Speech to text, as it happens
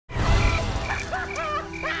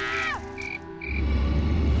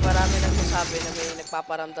nagsasabi na may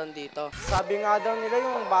nagpaparamdam dito? Sabi nga daw nila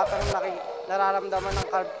yung batang nararamdaman ng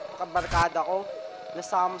kabarkada ko.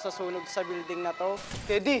 Nasama sa sunog sa building na to.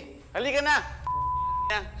 Teddy, halika na!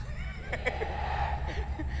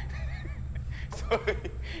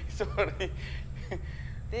 Sorry.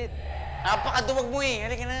 Ted, napakaduwag mo eh.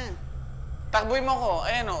 Halika na. Takboy mo ko.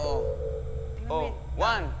 Ayan o. Oh,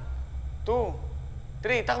 1, 2,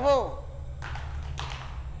 3, takbo!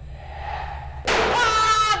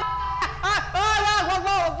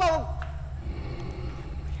 Wag mo!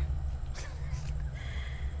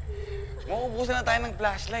 Mauubusan na tayo ng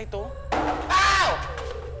flashlight, oh. Ow!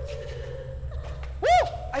 Woo!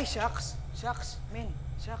 Ay, shucks. Shucks, men.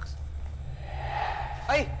 Shucks.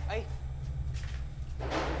 Ay!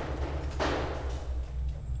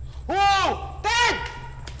 Wow! Ted!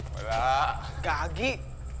 Wala. Gagi!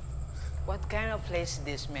 What kind of place is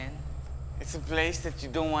this, man? It's a place that you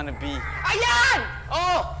don't wanna be. Ayan!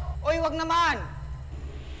 Oh! Oy, wag naman!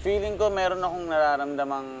 Feeling ko meron akong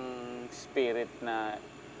nararamdamang spirit na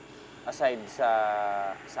aside sa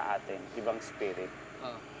atin, ibang spirit.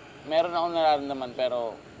 Meron akong nararamdaman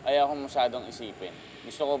pero ayaw ko masyadong isipin.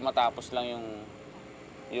 Gusto ko matapos lang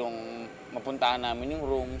yung mapuntahan namin yung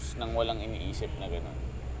rooms nang walang iniisip na gano'n.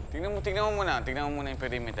 Tingnan mo muna yung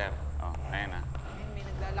perimeter. Oh, ayan na. May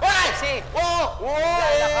naglalakad kasi. Oh!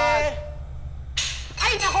 Naglalakad.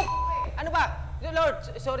 Ay, naku! Ano ba? Lord,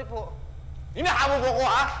 sorry po. Hinahabol mo ko,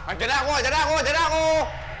 ha? Andiyan ako!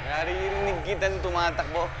 Naririnig kitang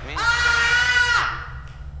tumatakbo. Ah!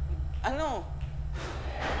 Ano?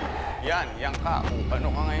 Yan ka.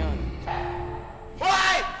 Ano ka ngayon?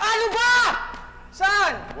 Hoy! Ano ba?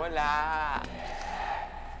 Saan? Wala.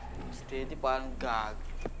 Steady, parang gag.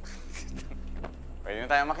 Pwede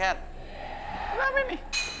na tayo makiat. Marami eh.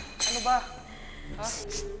 Ano ba? Ha?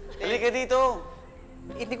 Halika dito.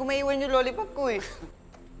 Hindi ko maiwan yung lollipop ko eh.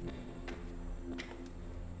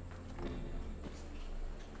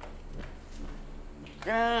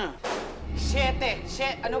 Gana.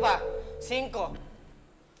 7. Ano ba? 5.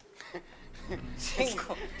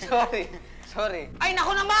 5. Sorry. Ay,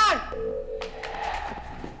 naku naman!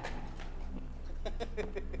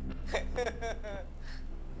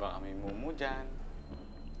 Baka may mumu dyan.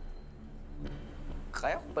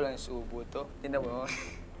 Kaya ko palang subo to. Tingnan mo.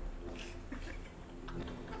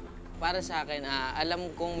 Para sa akin, alam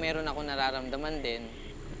kong meron ako nararamdaman din.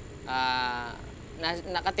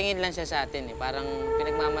 Nakatingin lang siya sa atin eh. Parang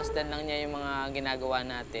pinagmamasdan lang niya yung mga ginagawa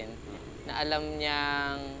natin. Na alam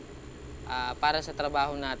niyang para sa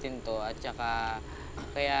trabaho natin to at saka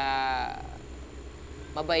kaya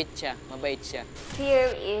mabait siya.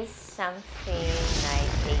 Fear is something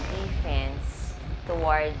like a defense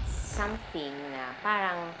towards something na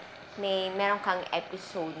parang meron kang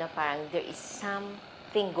episode na parang there is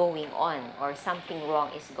something going on or something wrong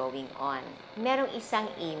is going on. Merong isang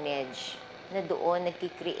image na doon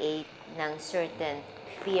nagki-create ng certain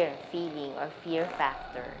fear feeling or fear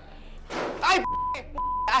factor. Ay!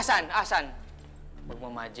 Asan?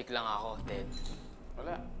 Magmamagic lang ako, Ted.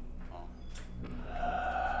 Wala. Oh.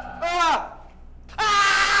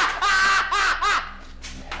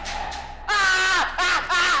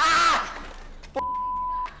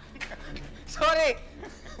 Sorry!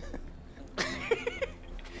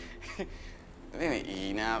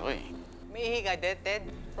 Naiihina ako eh. May ihi ka, Ted?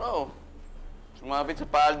 Bro, sumabit sa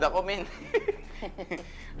palda ko, men.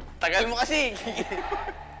 Tagal mo kasi.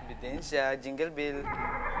 Ebidensya, jingle bell.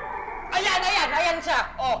 Ayan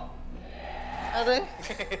siya! Oh! Aray!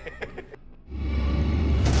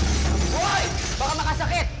 Hoy! Baka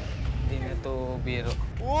makasakit! Hindi na to biro.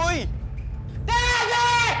 Uy!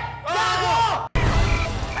 Teddy! Gago!